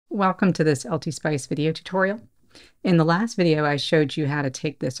welcome to this LTspice video tutorial. In the last video, I showed you how to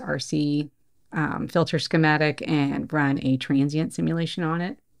take this RC filter schematic and run a transient simulation on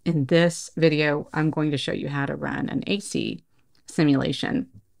it. In this video, I'm going to show you how to run an AC simulation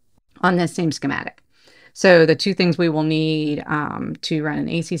on this same schematic. So the two things we will need to run an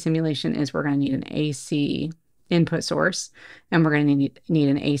AC simulation is we're going to need an AC input source, and we're going to need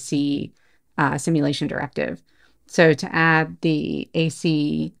an AC simulation directive. So to add the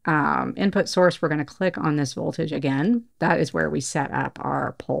AC input source, we're going to click on this voltage again. That is where we set up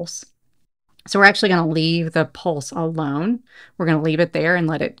our pulse. So we're actually going to leave the pulse alone. We're going to leave it there and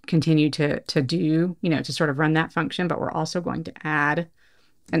let it continue to do, to sort of run that function, but we're also going to add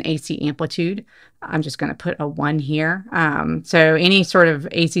an AC amplitude. I'm just going to put a 1 here. So any sort of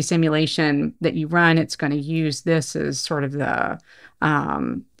AC simulation that you run, it's going to use this as sort of the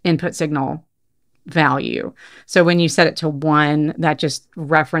input signal value. So when you set it to 1, that just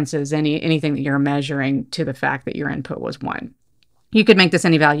references anything that you're measuring to the fact that your input was 1. You could make this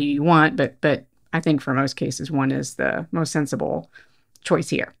any value you want, but I think for most cases 1 is the most sensible choice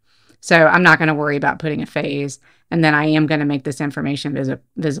here. So I'm not going to worry about putting a phase, and then I am going to make this information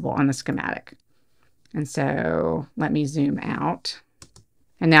visible on the schematic. And so let me zoom out.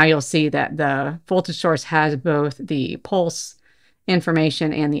 And now you'll see that the voltage source has both the pulse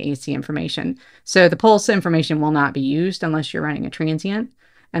information and the AC information. So the pulse information will not be used unless you're running a transient,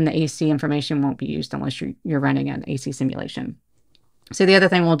 and the AC information won't be used unless you're running an AC simulation. So the other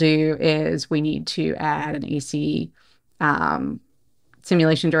thing we'll do is we need to add an AC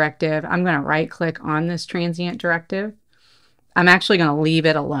simulation directive. I'm going to right click on this transient directive. I'm actually going to leave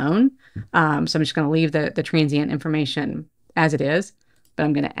it alone. So I'm just going to leave the transient information as it is, but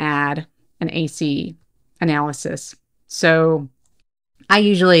I'm going to add an AC analysis. So I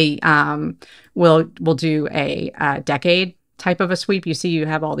usually will do a decade type of a sweep. You see you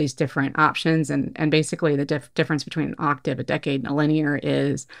have all these different options, and basically the difference between an octave, a decade, and a linear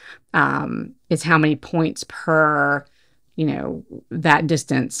is how many points per that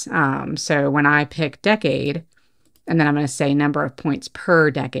distance. So when I pick decade, and then I'm going to say number of points per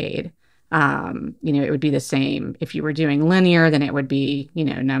decade, it would be the same. If you were doing linear, then it would be,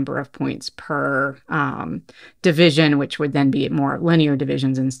 number of points per division, which would then be more linear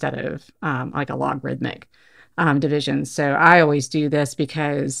divisions instead of like a logarithmic division. So I always do this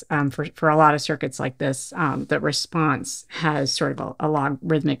because for a lot of circuits like this, the response has sort of a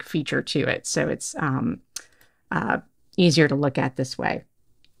logarithmic feature to it. So it's easier to look at this way.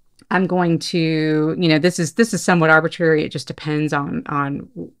 I'm going to, this is somewhat arbitrary. It just depends on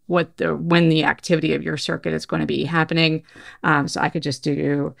when the activity of your circuit is going to be happening. So I could just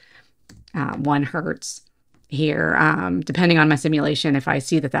do 1 hertz here. Depending on my simulation, if I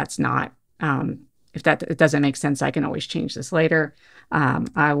see that that's not, if it doesn't make sense, I can always change this later.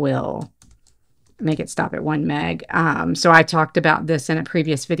 I will make it stop at 1 meg. So I talked about this in a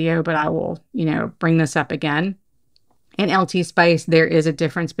previous video, but I will, bring this up again. In LTspice, there is a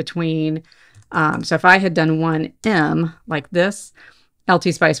difference between, so if I had done 1 M like this,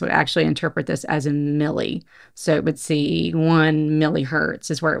 LTspice would actually interpret this as a milli. So it would see 1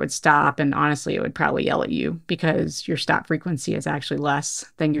 millihertz is where it would stop. And honestly, it would probably yell at you because your stop frequency is actually less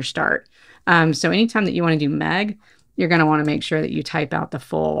than your start. So anytime that you want to do meg, you're going to want to make sure that you type out the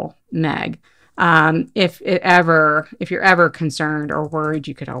full meg. If you're ever concerned or worried,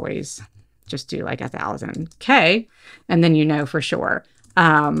 you could always just do like 1000 K, and then for sure.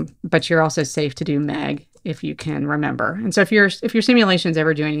 But you're also safe to do meg if you can remember. And so if your simulation's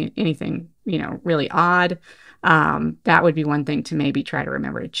ever doing anything really odd, that would be one thing to maybe try to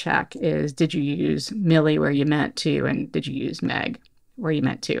remember to check is, did you use milli where you meant to, and did you use meg where you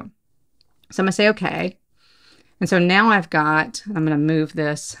meant to? So I'm gonna say okay. And so now I'm gonna move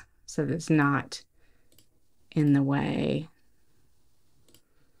this so that it's not in the way.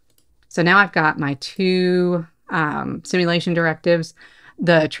 So now I've got my 2 simulation directives.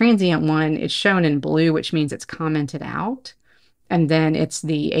 The transient one is shown in blue, which means it's commented out. And then it's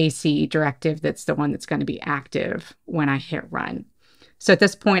the AC directive that's the one that's going to be active when I hit run. So at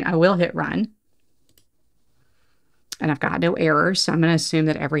this point, I will hit run. And I've got no errors, so I'm going to assume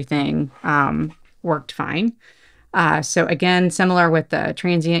that everything worked fine. So again, similar with the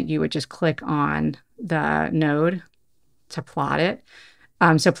transient, you would just click on the node to plot it.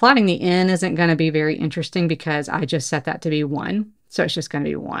 So plotting the N isn't going to be very interesting because I just set that to be 1. So it's just going to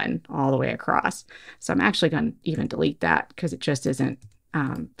be 1 all the way across. So I'm actually going to even delete that because it just isn't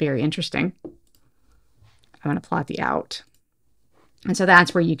very interesting. I'm going to plot the out. And so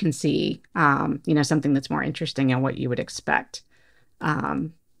that's where you can see, something that's more interesting and what you would expect.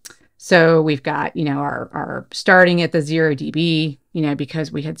 So we've got, our starting at the 0 dB,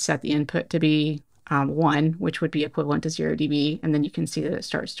 because we had set the input to be 1, which would be equivalent to 0 dB. And then you can see that it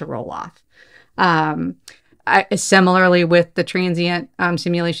starts to roll off. Similarly with the transient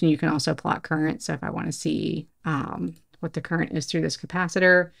simulation, you can also plot current. So if I want to see what the current is through this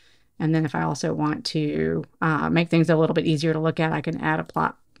capacitor, and then if I also want to make things a little bit easier to look at, I can add a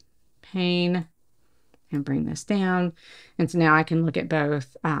plot pane and bring this down. And so now I can look at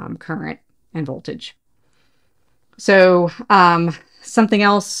both current and voltage. So something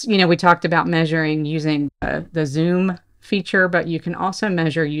else, we talked about measuring using the zoom feature, but you can also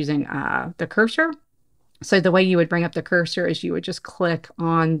measure using the cursor. So the way you would bring up the cursor is you would just click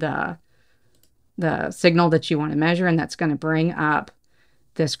on the signal that you want to measure, and that's going to bring up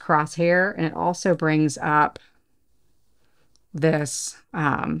this crosshair, and it also brings up this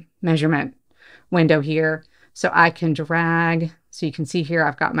measurement window here. So I can drag, so you can see here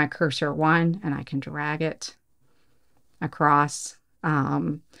I've got my cursor 1, and I can drag it across.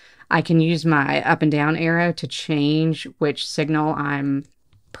 I can use my up and down arrow to change which signal I'm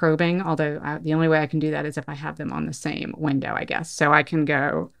probing, although the only way I can do that is if I have them on the same window, I guess. So I can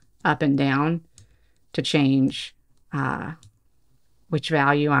go up and down to change which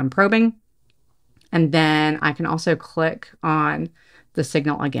value I'm probing. And then I can also click on the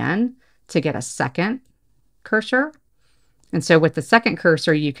signal again to get a second cursor. And so with the second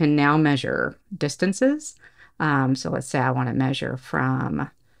cursor, you can now measure distances. So let's say I want to measure from,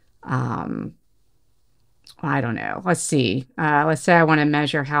 I don't know, let's see. Let's say I want to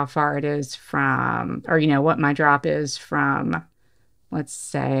measure how far it is from, or what my drop is from, let's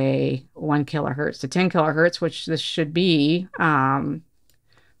say 1 kilohertz to 10 kilohertz, which this should be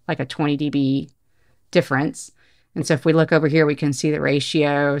like a 20 dB difference. And so if we look over here, we can see the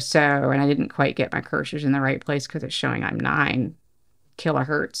ratio. So, and I didn't quite get my cursors in the right place because it's showing I'm 9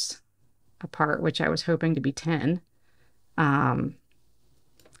 kilohertz apart, which I was hoping to be 10.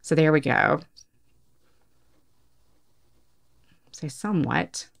 So there we go. Say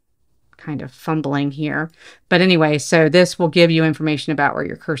somewhat kind of fumbling here. But anyway, so this will give you information about where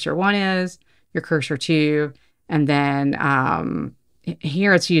your cursor 1 is, your cursor 2, and then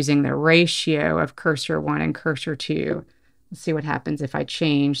here it's using the ratio of cursor 1 and cursor 2. Let's see what happens if I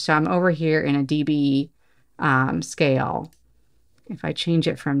change. So I'm over here in a dB scale. If I change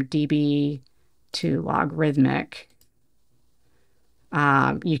it from dB to logarithmic,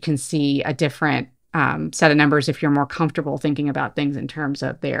 you can see a different set of numbers if you're more comfortable thinking about things in terms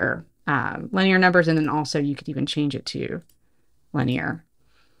of their linear numbers. And then also you could even change it to linear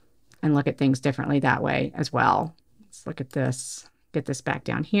and look at things differently that way as well. Let's look at this, get this back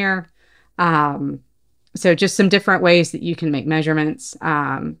down here. So just some different ways that you can make measurements.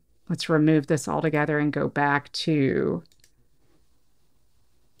 Let's remove this altogether and go back to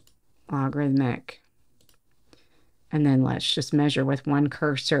logarithmic. And then let's just measure with one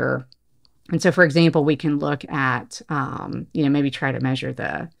cursor. And so, for example, we can look at, maybe try to measure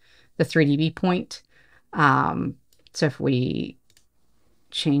the 3 dB point. So if we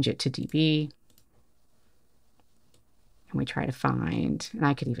change it to dB, and we try to find, and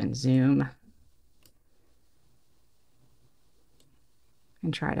I could even zoom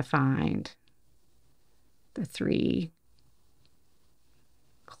and try to find the 3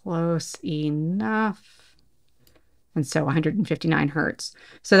 close enough. And so 159 hertz.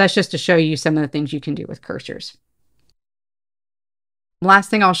 So that's just to show you some of the things you can do with cursors. Last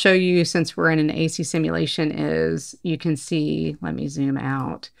thing I'll show you, since we're in an AC simulation, is you can see, let me zoom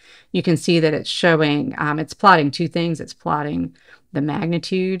out. You can see that it's showing, it's plotting two things. It's plotting the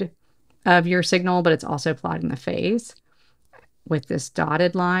magnitude of your signal, but it's also plotting the phase with this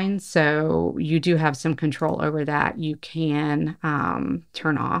dotted line. So you do have some control over that. You can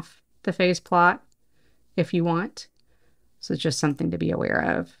turn off the phase plot if you want. So it's just something to be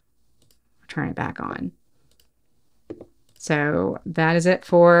aware of. Turn it back on. So that is it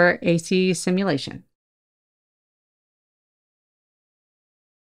for AC simulation.